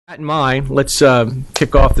That in mind, let's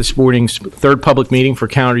kick off this morning's third public meeting for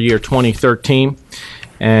calendar year 2013,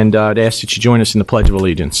 and I'd ask that you join us in the Pledge of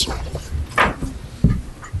Allegiance. I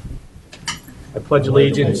pledge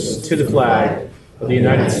allegiance to the flag of the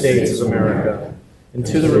United States of America and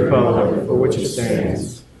to the republic for which it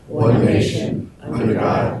stands, one nation, under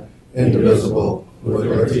God, indivisible, with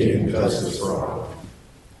liberty and justice for all.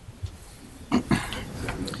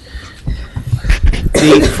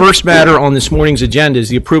 The first matter on this morning's agenda is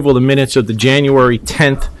the approval of the minutes of the January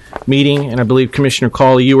 10th meeting, and I believe, Commissioner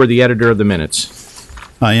Cawley, you are the editor of the minutes.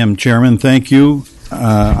 I am, Chairman. Thank you.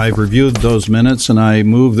 I've reviewed those minutes, and I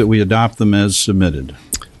move that we adopt them as submitted.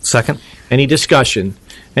 Second. Any discussion?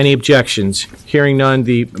 Any objections? Hearing none,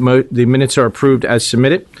 the minutes are approved as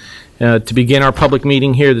submitted. To begin our public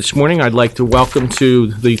meeting here this morning, I'd like to welcome to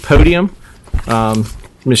the podium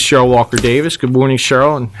Ms. Cheryl Walker-Davis. Good morning,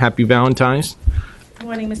 Cheryl, and happy Valentine's. Good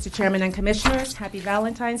morning, Mr. Chairman and Commissioners. Happy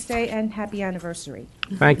Valentine's Day and happy anniversary.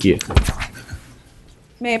 Thank you.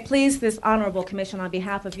 May it please this honorable commission, on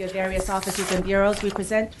behalf of your various offices and bureaus, we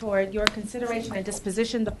present for your consideration and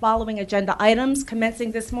disposition the following agenda items,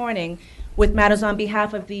 commencing this morning with matters on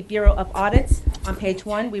behalf of the Bureau of Audits. On page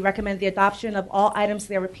 1, we recommend the adoption of all items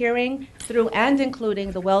there appearing through and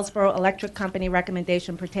including the Wellsboro Electric Company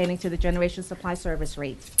recommendation pertaining to the generation supply service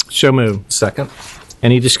rates. So moved. Second.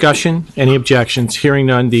 Any discussion? Any objections? Hearing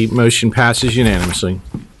none, the motion passes unanimously.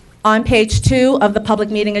 On page 2 of the public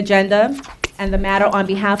meeting agenda, and the matter on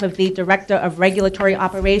behalf of the Director of Regulatory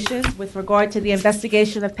Operations with regard to the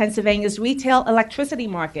investigation of Pennsylvania's retail electricity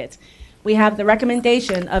market, we have the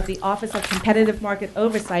recommendation of the Office of Competitive Market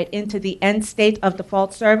Oversight into the end state of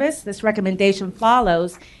default service. This recommendation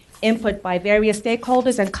follows input by various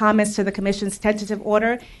stakeholders and comments to the Commission's tentative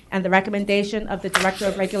order, and the recommendation of the Director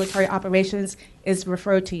of Regulatory Operations is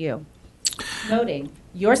referred to you. Noting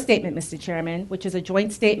your statement, Mr. Chairman, which is a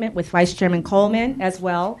joint statement with Vice Chairman Coleman, as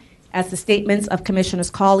well as the statements of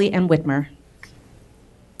Commissioners Cawley and Whitmer.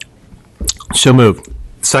 So moved.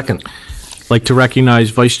 Second. I'd like to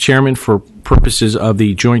recognize Vice Chairman for purposes of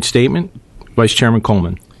the joint statement, Vice Chairman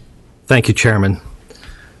Coleman. Thank you, Chairman.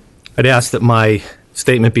 I'd ask that my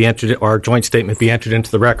statement be entered, or joint statement be entered into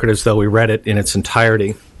the record as though we read it in its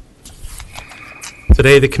entirety.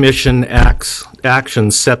 Today, the Commission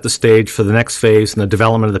actions set the stage for the next phase in the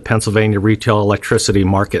development of the Pennsylvania retail electricity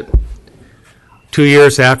market. 2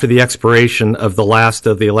 years after the expiration of the last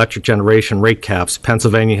of the electric generation rate caps,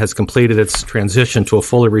 Pennsylvania has completed its transition to a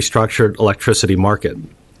fully restructured electricity market.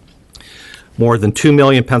 More than 2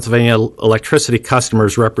 million Pennsylvania electricity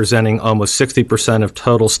customers, representing almost 60% of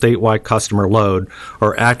total statewide customer load,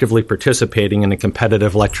 are actively participating in a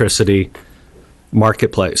competitive electricity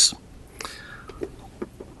marketplace.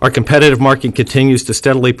 Our competitive market continues to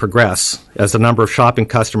steadily progress as the number of shopping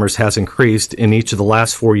customers has increased in each of the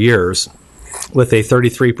last 4 years, with a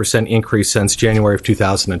 33% increase since January of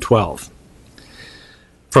 2012.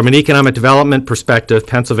 From an economic development perspective,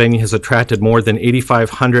 Pennsylvania has attracted more than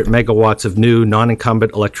 8,500 megawatts of new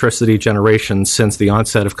non-incumbent electricity generation since the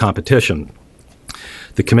onset of competition.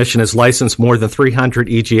 The Commission has licensed more than 300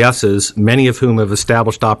 EGSs, many of whom have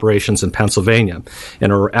established operations in Pennsylvania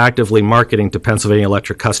and are actively marketing to Pennsylvania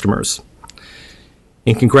Electric customers.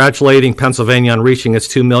 In congratulating Pennsylvania on reaching its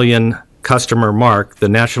 2 million customer mark, the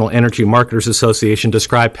National Energy Marketers Association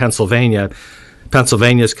described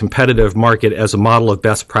Pennsylvania's competitive market as a model of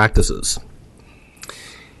best practices.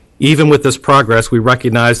 Even with this progress, we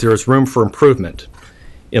recognize there is room for improvement.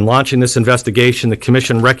 In launching this investigation, the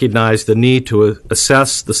Commission recognized the need to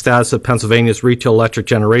assess the status of Pennsylvania's retail electric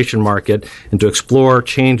generation market and to explore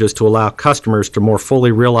changes to allow customers to more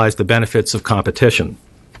fully realize the benefits of competition.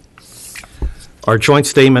 Our joint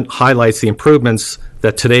statement highlights the improvements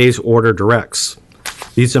that today's order directs.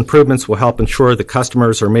 These improvements will help ensure that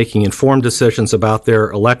customers are making informed decisions about their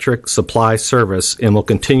electric supply service and will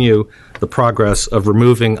continue the progress of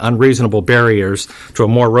removing unreasonable barriers to a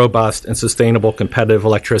more robust and sustainable competitive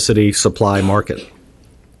electricity supply market.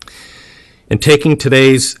 In taking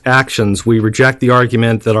today's actions, we reject the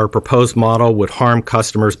argument that our proposed model would harm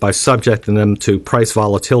customers by subjecting them to price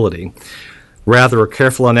volatility. Rather, a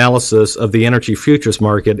careful analysis of the energy futures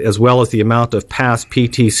market, as well as the amount of past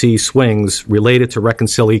PTC swings related to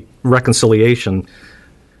reconciliation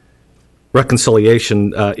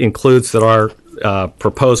includes that our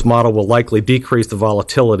proposed model will likely decrease the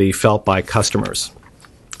volatility felt by customers.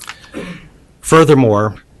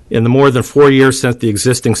 Furthermore, in the more than 4 years since the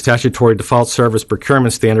existing statutory default service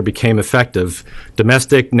procurement standard became effective,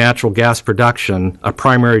 domestic natural gas production, a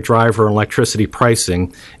primary driver in electricity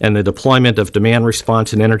pricing, and the deployment of demand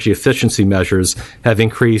response and energy efficiency measures have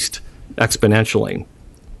increased exponentially.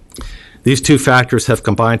 These two factors have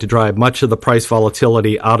combined to drive much of the price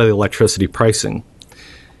volatility out of the electricity pricing.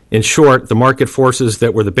 In short, the market forces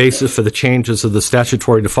that were the basis for the changes of the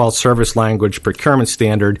statutory default service language procurement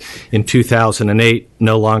standard in 2008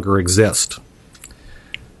 no longer exist.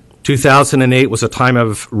 2008 was a time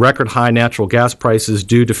of record high natural gas prices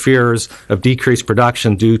due to fears of decreased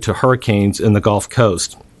production due to hurricanes in the Gulf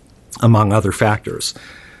Coast, among other factors.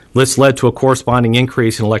 This led to a corresponding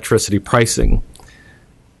increase in electricity pricing.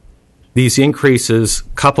 These increases,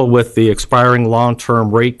 coupled with the expiring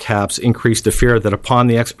long-term rate caps, increased the fear that upon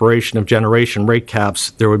the expiration of generation rate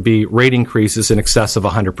caps, there would be rate increases in excess of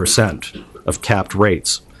 100% of capped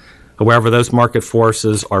rates. However, those market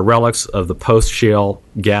forces are relics of the post-shale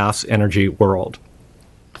gas energy world.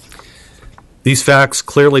 These facts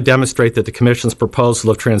clearly demonstrate that the Commission's proposal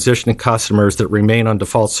of transitioning customers that remain on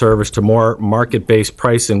default service to more market-based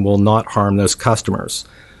pricing will not harm those customers.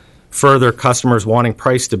 Further, customers wanting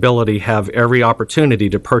price stability have every opportunity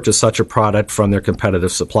to purchase such a product from their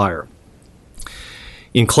competitive supplier.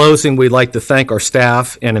 In closing, we'd like to thank our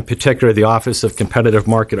staff, and in particular the Office of Competitive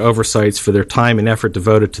Market Oversights, for their time and effort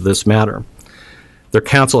devoted to this matter. Their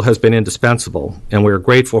counsel has been indispensable, and we are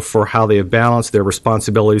grateful for how they have balanced their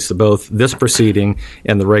responsibilities to both this proceeding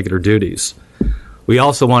and the regular duties. We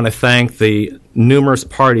also want to thank the numerous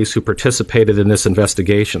parties who participated in this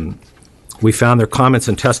investigation. We found their comments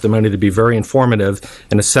and testimony to be very informative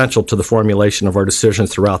and essential to the formulation of our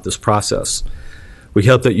decisions throughout this process. We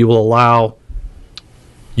hope that you will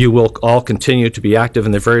all continue to be active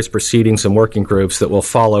in the various proceedings and working groups that will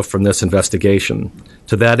follow from this investigation.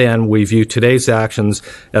 To that end, we view today's actions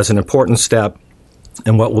as an important step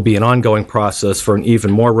in what will be an ongoing process for an even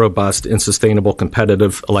more robust and sustainable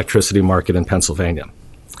competitive electricity market in Pennsylvania.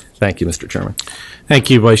 Thank you, Mr. Chairman.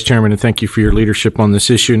 Thank you, Vice Chairman, and thank you for your leadership on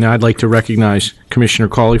this issue. Now I'd like to recognize Commissioner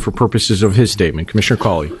Cawley for purposes of his statement. Commissioner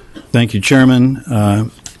Cawley. Thank you, Chairman.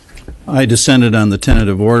 I dissented on the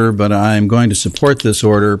tentative order, but I'm going to support this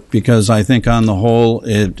order because I think on the whole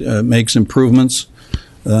it makes improvements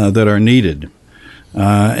that are needed.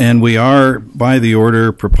 And we are, by the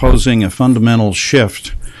order, proposing a fundamental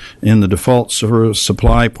shift in the default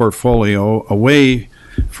supply portfolio away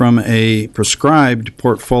from a prescribed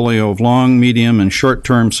portfolio of long, medium, and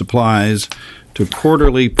short-term supplies to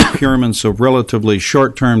quarterly procurements of relatively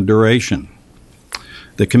short-term duration.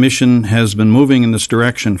 The Commission has been moving in this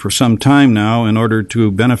direction for some time now in order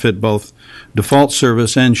to benefit both default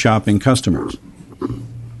service and shopping customers.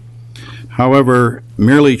 However,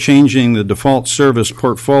 merely changing the default service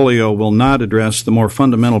portfolio will not address the more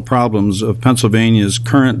fundamental problems of Pennsylvania's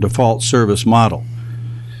current default service model.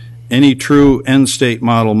 Any true end-state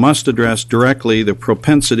model must address directly the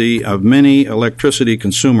propensity of many electricity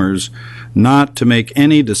consumers not to make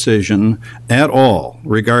any decision at all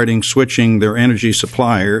regarding switching their energy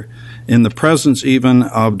supplier in the presence even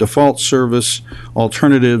of default service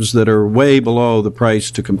alternatives that are way below the price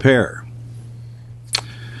to compare.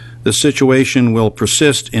 The situation will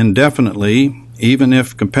persist indefinitely, even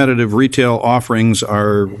if competitive retail offerings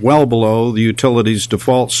are well below the utility's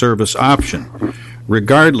default service option,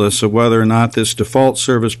 regardless of whether or not this default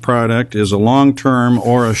service product is a long-term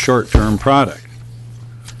or a short-term product.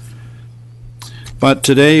 But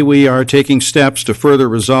today we are taking steps to further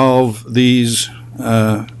resolve these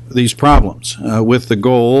problems with the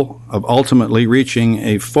goal of ultimately reaching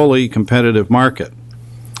a fully competitive market.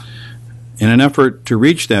 In an effort to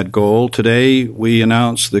reach that goal, today we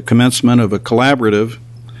announce the commencement of a collaborative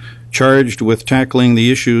charged with tackling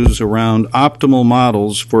the issues around optimal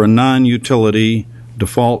models for a non-utility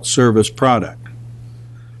default service product.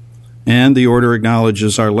 And the order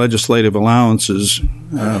acknowledges our legislative allowances,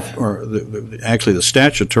 actually the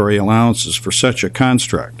statutory allowances for such a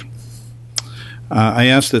construct. I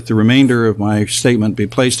ask that the remainder of my statement be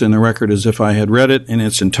placed in the record as if I had read it in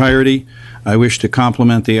its entirety. I wish to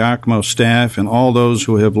compliment the ACMO staff and all those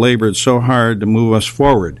who have labored so hard to move us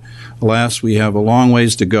forward. Alas, we have a long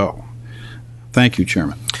ways to go. Thank you,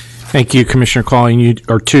 Chairman. Thank you, Commissioner Cawley. You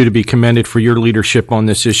are to be commended for your leadership on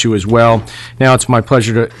this issue as well. Now it's my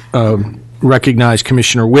pleasure to recognize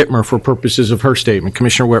Commissioner Whitmer for purposes of her statement.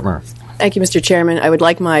 Commissioner Whitmer. Thank you, Mr. Chairman. I would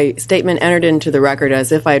like my statement entered into the record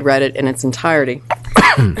as if I had read it in its entirety.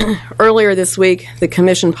 Earlier this week, the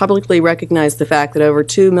Commission publicly recognized the fact that over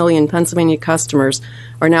 2 million Pennsylvania customers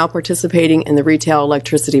are now participating in the retail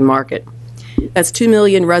electricity market. That's 2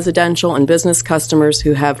 million residential and business customers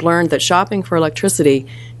who have learned that shopping for electricity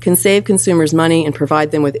can save consumers money and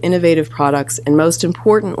provide them with innovative products, and most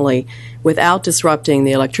importantly, without disrupting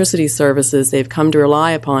the electricity services they've come to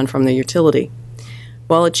rely upon from the utility.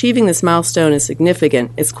 While achieving this milestone is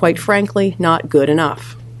significant, it's quite frankly not good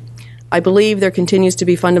enough. I believe there continues to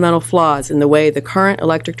be fundamental flaws in the way the current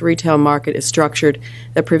electric retail market is structured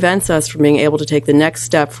that prevents us from being able to take the next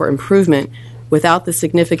step for improvement without the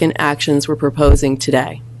significant actions we're proposing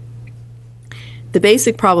today. The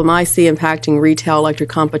basic problem I see impacting retail electric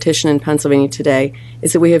competition in Pennsylvania today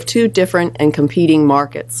is that we have two different and competing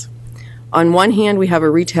markets. On one hand, we have a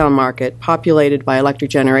retail market populated by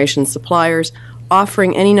electric generation suppliers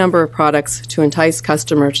offering any number of products to entice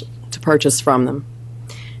customers to purchase from them.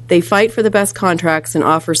 They fight for the best contracts and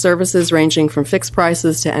offer services ranging from fixed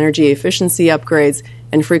prices to energy efficiency upgrades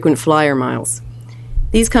and frequent flyer miles.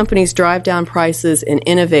 These companies drive down prices and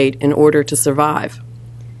innovate in order to survive.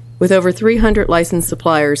 With over 300 licensed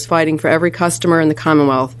suppliers fighting for every customer in the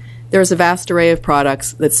Commonwealth, there is a vast array of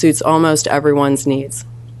products that suits almost everyone's needs.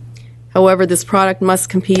 However, this product must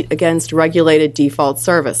compete against regulated default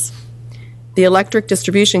service. The electric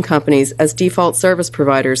distribution companies, as default service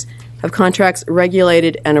providers, have contracts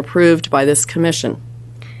regulated and approved by this Commission.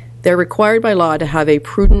 They're required by law to have a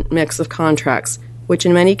prudent mix of contracts, which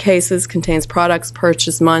in many cases contains products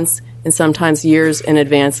purchased months and sometimes years in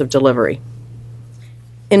advance of delivery.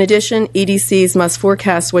 In addition, EDCs must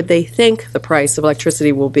forecast what they think the price of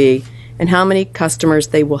electricity will be and how many customers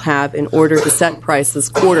they will have in order to set prices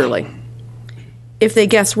quarterly. If they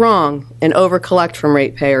guess wrong and over-collect from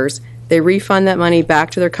ratepayers, they refund that money back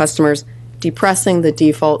to their customers, depressing the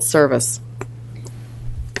default service.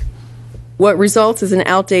 What results is an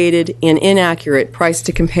outdated and inaccurate price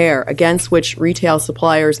to compare against which retail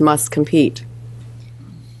suppliers must compete.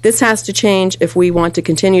 This has to change if we want to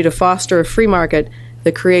continue to foster a free market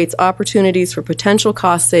that creates opportunities for potential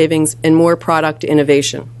cost savings and more product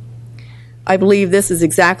innovation. I believe this is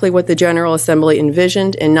exactly what the General Assembly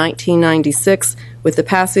envisioned in 1996 with the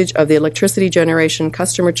passage of the Electricity Generation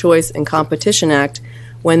Customer Choice and Competition Act,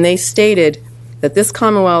 when they stated that this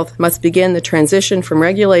Commonwealth must begin the transition from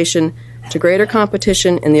regulation to greater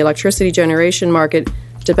competition in the electricity generation market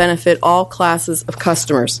to benefit all classes of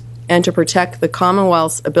customers and to protect the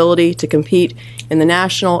Commonwealth's ability to compete in the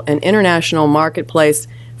national and international marketplace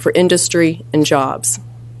for industry and jobs.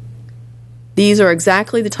 These are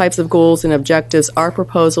exactly the types of goals and objectives our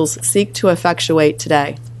proposals seek to effectuate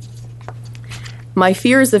today. My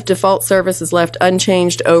fear is if default service is left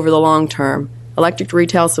unchanged over the long term, electric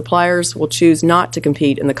retail suppliers will choose not to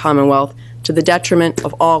compete in the Commonwealth to the detriment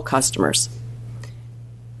of all customers.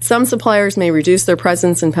 Some suppliers may reduce their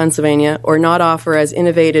presence in Pennsylvania or not offer as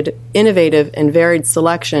innovative and varied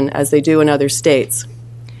selection as they do in other states.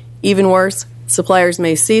 Even worse, suppliers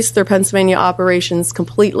may cease their Pennsylvania operations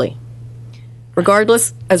completely.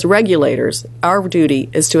 Regardless, as regulators, our duty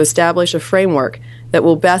is to establish a framework that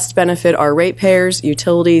will best benefit our ratepayers,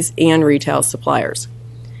 utilities, and retail suppliers.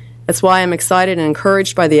 That's why I'm excited and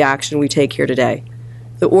encouraged by the action we take here today.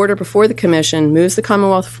 The order before the Commission moves the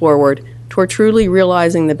Commonwealth forward toward truly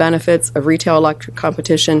realizing the benefits of retail electric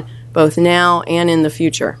competition both now and in the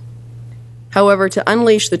future. However, to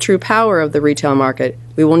unleash the true power of the retail market,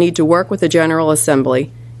 we will need to work with the General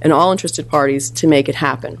Assembly and all interested parties to make it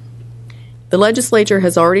happen. The legislature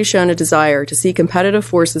has already shown a desire to see competitive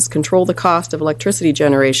forces control the cost of electricity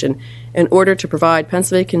generation in order to provide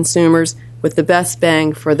Pennsylvania consumers with the best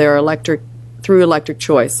bang for their electric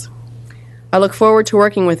choice. I look forward to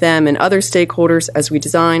working with them and other stakeholders as we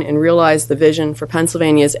design and realize the vision for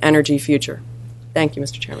Pennsylvania's energy future. Thank you,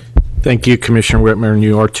 Mr. Chairman. Thank you, Commissioner Whitmer, and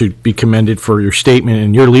you are to be commended for your statement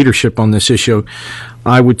and your leadership on this issue.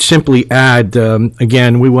 I would simply add,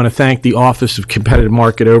 again, we want to thank the Office of Competitive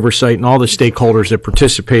Market Oversight and all the stakeholders that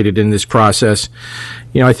participated in this process.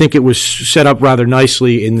 You know, I think it was set up rather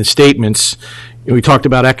nicely in the statements. We talked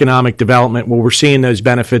about economic development. Well, we're seeing those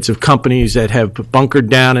benefits of companies that have bunkered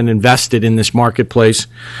down and invested in this marketplace.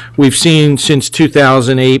 We've seen since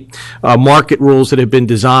 2008 market rules that have been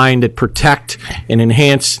designed that protect and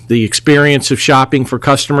enhance the experience of shopping for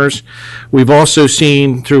customers. We've also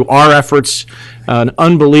seen through our efforts an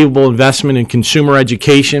unbelievable investment in consumer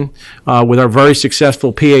education with our very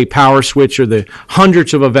successful PA Power Switch, or the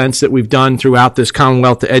hundreds of events that we've done throughout this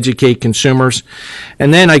Commonwealth to educate consumers.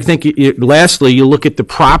 And then I think, lastly, you look at the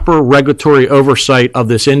proper regulatory oversight of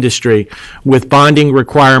this industry with bonding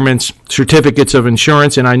requirements, certificates of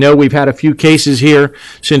insurance, and I know we've had a few cases here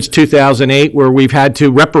since 2008 where we've had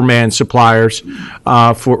to reprimand suppliers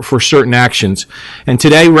for certain actions. And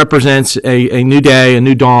today represents a new day, a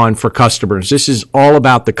new dawn for customers. This is all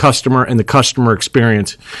about the customer and the customer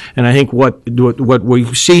experience. And I think what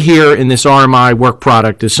we see here in this RMI work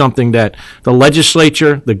product is something that the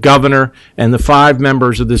legislature, the governor, and the 5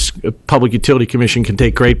 members of this Public Utility Commission can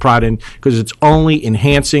take great pride in, because it's only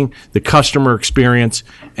enhancing the customer experience.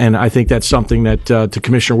 And I think that's something that, to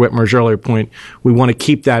Commissioner Whitmer's earlier point, we want to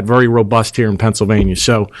keep that very robust here in Pennsylvania.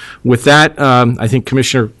 So with that, I think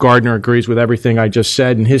Commissioner Gardner agrees with everything I just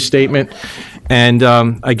said in his statement. And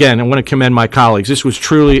again, I want to commend my colleagues. This was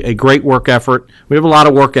truly a great work effort. We have a lot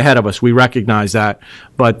of work ahead of us. We recognize that.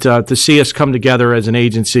 But to see us come together as an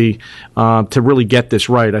agency to really get this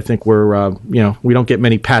right, I think we're, we don't get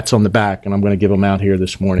many pats on the back, and I'm going to give them out here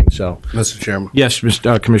this morning. So, Mr. Chairman, yes,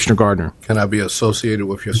 Commissioner Gardner. can I be associated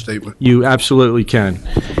with your statement? You absolutely can.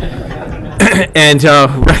 And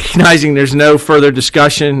recognizing there's no further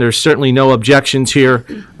discussion, there's certainly no objections here.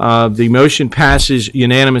 The motion passes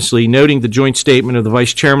unanimously, noting the joint statement of the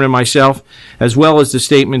Vice Chairman and myself, as well as the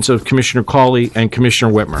statements of Commissioner Cawley and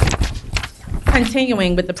Commissioner Whitmer.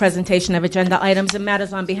 Continuing with the presentation of agenda items and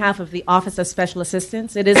matters on behalf of the Office of Special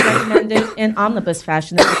Assistance, it is recommended in omnibus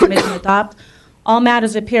fashion that the Commission adopt all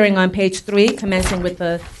matters appearing on page 3, commencing with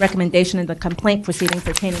the recommendation in the complaint proceeding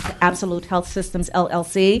pertaining to Absolute Health Systems,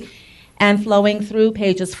 LLC, and flowing through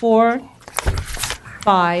pages 4,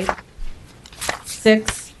 5,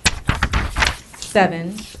 6,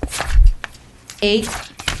 7, 8,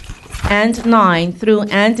 and 9 through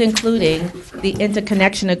and including the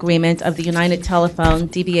interconnection agreement of the United Telephone,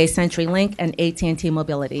 DBA CenturyLink, and AT&T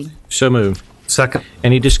Mobility. So moved. Second.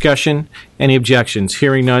 Any discussion? Any objections?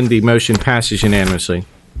 Hearing none, the motion passes unanimously.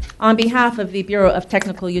 On behalf of the Bureau of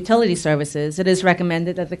Technical Utility Services, it is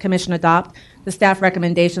recommended that the Commission adopt the staff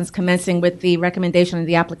recommendations, commencing with the recommendation of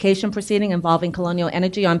the application proceeding involving Colonial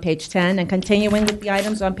Energy on page 10 and continuing with the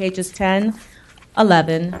items on pages 10,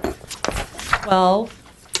 11, 12,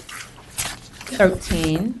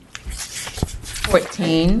 13,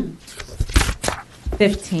 14,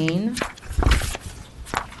 15,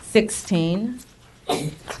 16,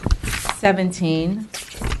 17,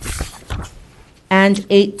 and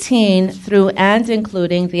 18 through and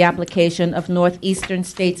including the application of Northeastern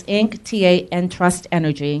States, Inc., TA, and Trust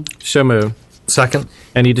Energy. So moved. Second.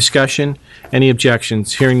 Any discussion? Any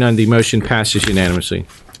objections? Hearing none, the motion passes unanimously.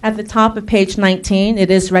 At the top of page 19,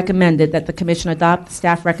 it is recommended that the Commission adopt the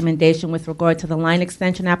staff recommendation with regard to the line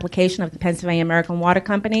extension application of the Pennsylvania American Water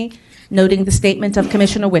Company, noting the statement of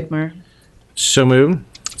Commissioner Whitmer. So moved.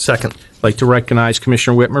 Second. I'd like to recognize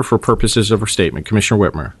Commissioner Whitmer for purposes of her statement. Commissioner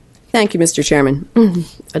Whitmer. Thank you, Mr. Chairman.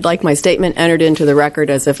 I'd like my statement entered into the record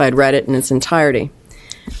as if I'd read it in its entirety.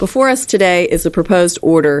 Before us today is a proposed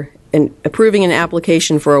order in approving an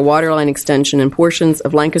application for a water line extension in portions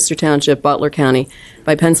of Lancaster Township, Butler County,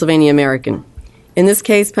 by Pennsylvania American. In this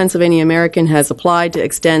case, Pennsylvania American has applied to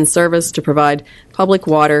extend service to provide public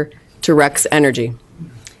water to Rex Energy.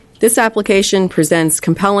 This application presents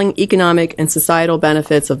compelling economic and societal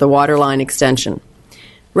benefits of the water line extension.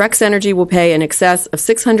 Rex Energy will pay in excess of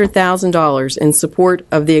 $600,000 in support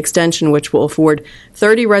of the extension, which will afford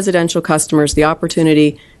 30 residential customers the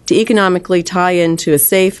opportunity to economically tie into a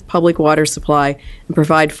safe public water supply and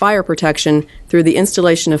provide fire protection through the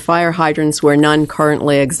installation of fire hydrants where none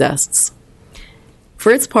currently exists.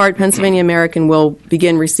 For its part, Pennsylvania American will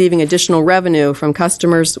begin receiving additional revenue from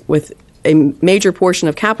customers, with a major portion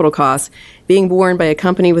of capital costs being borne by a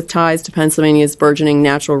company with ties to Pennsylvania's burgeoning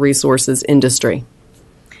natural resources industry.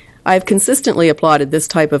 I have consistently applauded this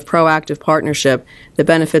type of proactive partnership that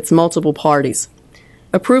benefits multiple parties.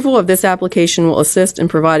 Approval of this application will assist in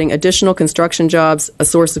providing additional construction jobs, a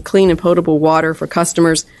source of clean and potable water for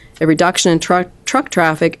customers, a reduction in truck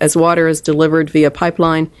traffic as water is delivered via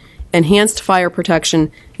pipeline, enhanced fire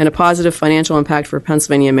protection, and a positive financial impact for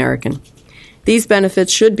Pennsylvania American. These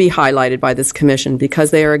benefits should be highlighted by this Commission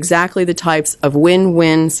because they are exactly the types of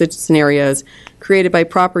win-win scenarios created by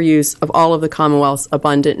proper use of all of the Commonwealth's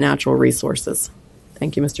abundant natural resources.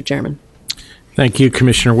 Thank you, Mr. Chairman. Thank you,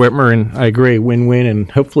 Commissioner Whitmer, and I agree, win-win,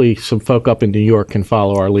 and hopefully some folk up in New York can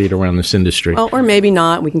follow our lead around this industry. Well, or maybe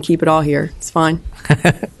not. We can keep it all here. It's fine.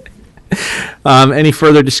 Any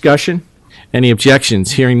further discussion? Any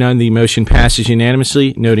objections? Hearing none, the motion passes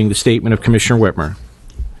unanimously, noting the statement of Commissioner Whitmer.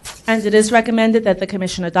 And it is recommended that the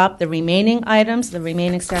Commission adopt the remaining items, the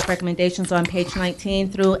remaining staff recommendations on page 19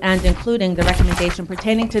 through and including the recommendation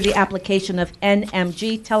pertaining to the application of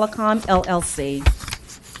NMG Telecom, LLC.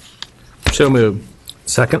 So moved.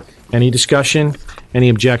 Second. Any discussion? Any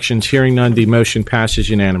objections? Hearing none, the motion passes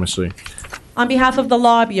unanimously. On behalf of the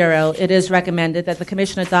Law Bureau, it is recommended that the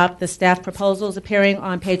Commission adopt the staff proposals appearing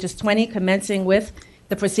on pages 20, commencing with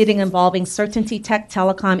the proceeding involving Certainty Tech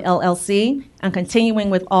Telecom, LLC, and continuing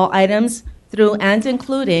with all items through and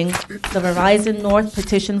including the Verizon North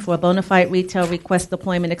petition for a bona fide retail request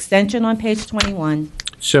deployment extension on page 21.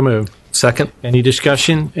 So moved. Second. Any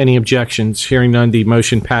discussion? Any objections? Hearing none, the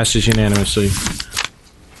motion passes unanimously.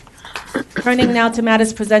 Turning now to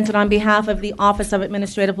matters presented on behalf of the Office of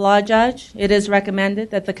Administrative Law Judge, it is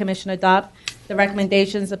recommended that the Commission adopt the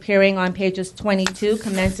recommendations appearing on pages 22,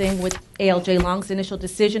 commencing with ALJ Long's initial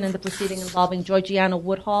decision in the proceeding involving Georgiana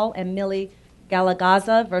Woodhall and Millie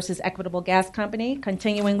Galagaza versus Equitable Gas Company,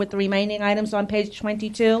 continuing with the remaining items on page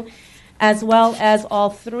 22, as well as all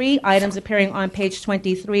three items appearing on page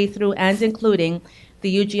 23 through and including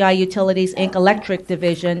the UGI Utilities, Inc. Electric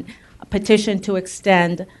Division petition to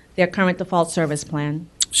extend their current default service plan.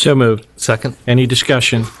 So moved. Second. Any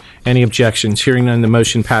discussion? Any objections? Hearing none, the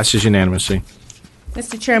motion passes unanimously.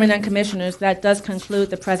 Mr. Chairman and Commissioners, that does conclude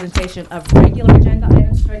the presentation of regular agenda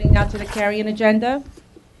items. Turning now to the carry-in agenda.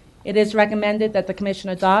 It is recommended that the Commission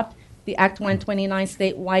adopt the Act 129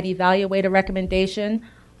 statewide evaluator recommendation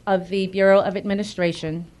of the Bureau of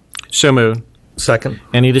Administration. So moved. Second.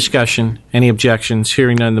 Any discussion? Any objections?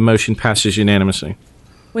 Hearing none, the motion passes unanimously.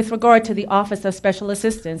 With regard to the Office of Special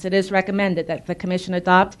Assistance, it is recommended that the Commission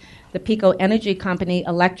adopt the PECO Energy Company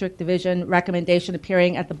Electric Division recommendation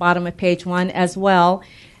appearing at the bottom of page 1, as well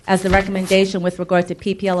as the recommendation with regard to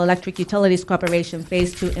PPL Electric Utilities Corporation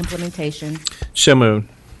Phase 2 implementation. So moved.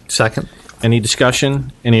 Second. Any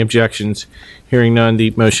discussion? Any objections? Hearing none,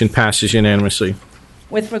 the motion passes unanimously.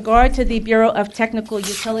 With regard to the Bureau of Technical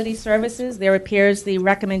Utility Services, there appears the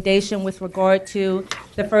recommendation with regard to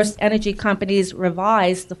the First Energy Company's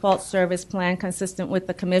revised default service plan consistent with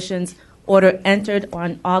the Commission's order entered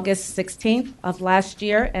on August 16th of last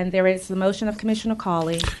year, and there is the motion of Commissioner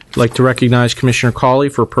Cawley. I'd like to recognize Commissioner Cawley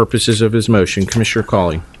for purposes of his motion. Commissioner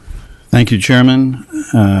Cawley. Thank you, Chairman.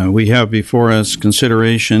 We have before us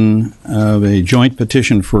consideration of a joint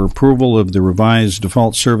petition for approval of the revised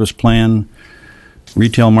default service plan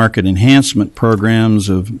retail market enhancement programs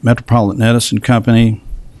of Metropolitan Edison Company,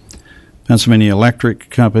 Pennsylvania Electric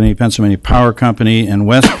Company, Pennsylvania Power Company, and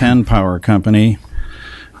West Penn Power Company,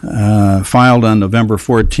 filed on November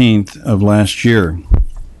 14th of last year.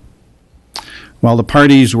 While the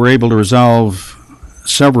parties were able to resolve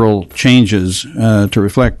several changes to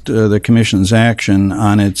reflect the Commission's action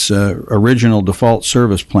on its original default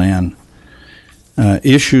service plan,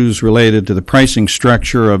 issues related to the pricing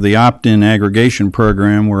structure of the opt-in aggregation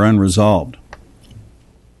program were unresolved.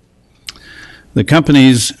 The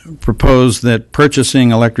companies proposed that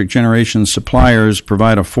purchasing electric generation suppliers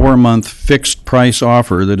provide a 4-month fixed price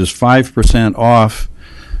offer that is 5% off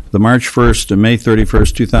the March 1st to May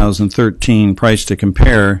 31st, 2013 price to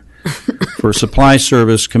compare for supply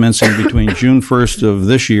service commencing between June 1st of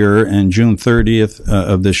this year and June 30th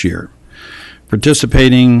of this year.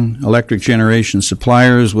 Participating electric generation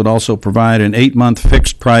suppliers would also provide an 8-month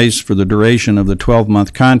fixed price for the duration of the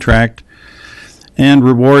 12-month contract and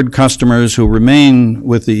reward customers who remain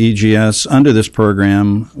with the EGS under this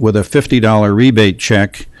program with a $50 rebate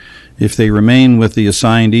check if they remain with the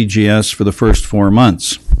assigned EGS for the first 4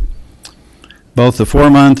 months. Both the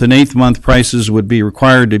 4-month and 8-month prices would be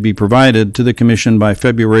required to be provided to the Commission by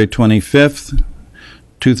February 25th,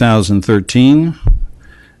 2013.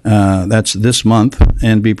 That's this month,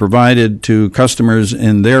 and be provided to customers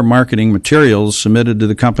in their marketing materials submitted to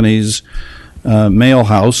the company's mail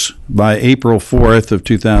house by April 4th of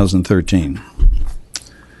 2013.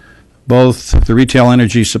 Both the Retail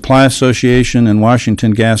Energy Supply Association and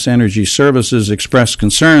Washington Gas Energy Services expressed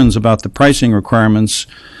concerns about the pricing requirements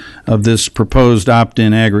of this proposed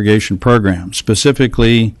opt-in aggregation program.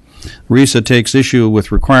 Specifically, RESA takes issue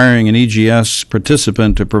with requiring an EGS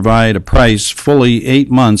participant to provide a price fully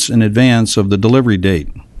 8 months in advance of the delivery date,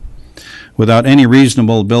 without any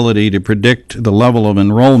reasonable ability to predict the level of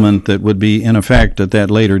enrollment that would be in effect at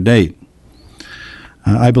that later date.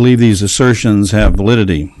 I believe these assertions have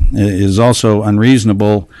validity. It is also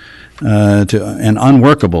unreasonable and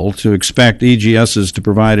unworkable to expect EGSs to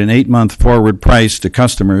provide an 8-month forward price to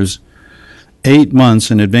customers 8 months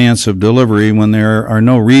in advance of delivery when there are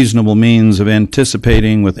no reasonable means of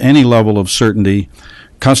anticipating with any level of certainty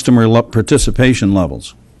customer participation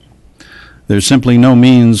levels. There's simply no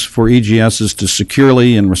means for EGSs to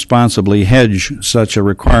securely and responsibly hedge such a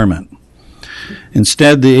requirement.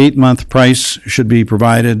 Instead, the 8-month price should be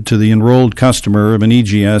provided to the enrolled customer of an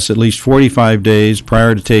EGS at least 45 days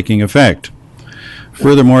prior to taking effect.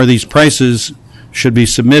 Furthermore, these prices should be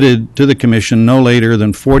submitted to the Commission no later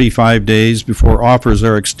than 45 days before offers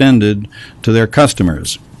are extended to their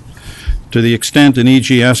customers. To the extent an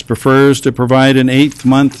EGS prefers to provide an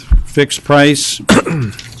 8-month fixed price,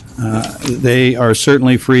 they are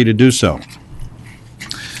certainly free to do so.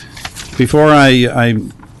 Before I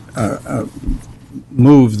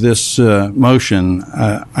move this motion,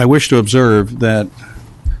 I wish to observe that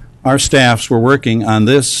our staffs were working on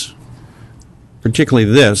this, particularly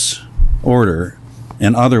this order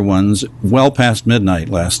and other ones, well past midnight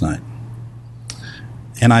last night.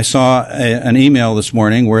 And I saw an email this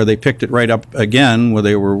morning where they picked it right up again, where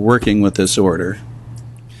they were working with this order.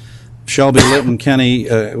 Shelby Litton Kenny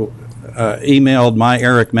emailed my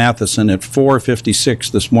Eric Matheson at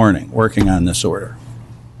 4:56 this morning, working on this order.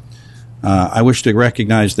 I wish to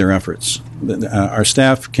recognize their efforts. Our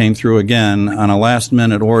staff came through again on a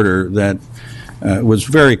last-minute order that was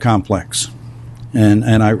very complex, and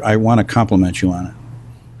I want to compliment you on it.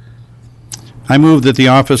 I move that the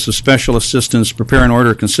Office of Special Assistance prepare an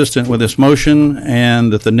order consistent with this motion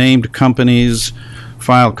and that the named companies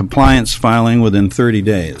file compliance filing within 30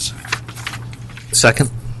 days. Second.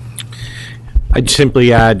 I'd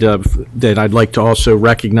simply add that I'd like to also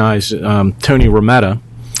recognize Tony Rometta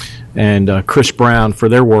and Chris Brown for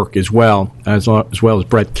their work as well as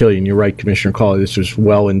Brett Killian. You're right, Commissioner Cawley. This was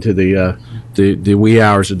well into the wee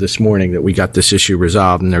hours of this morning that we got this issue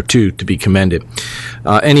resolved, and they're two to be commended.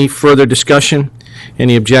 Any further discussion?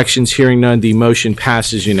 Any objections? Hearing none, the motion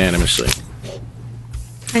passes unanimously.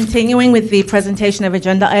 Continuing with the presentation of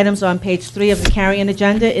agenda items on page 3 of the carry-in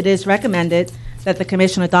agenda, it is recommended that the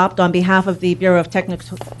Commission adopt on behalf of the Bureau of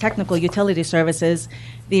Technical Utility Services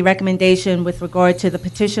the recommendation with regard to the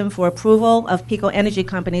petition for approval of PECO Energy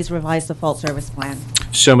Company's revised default service plan.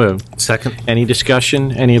 So moved. Second. Any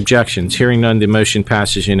discussion? Any objections? Hearing none, the motion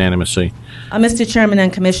passes unanimously. Mr. Chairman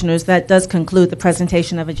and Commissioners, that does conclude the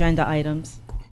presentation of agenda items.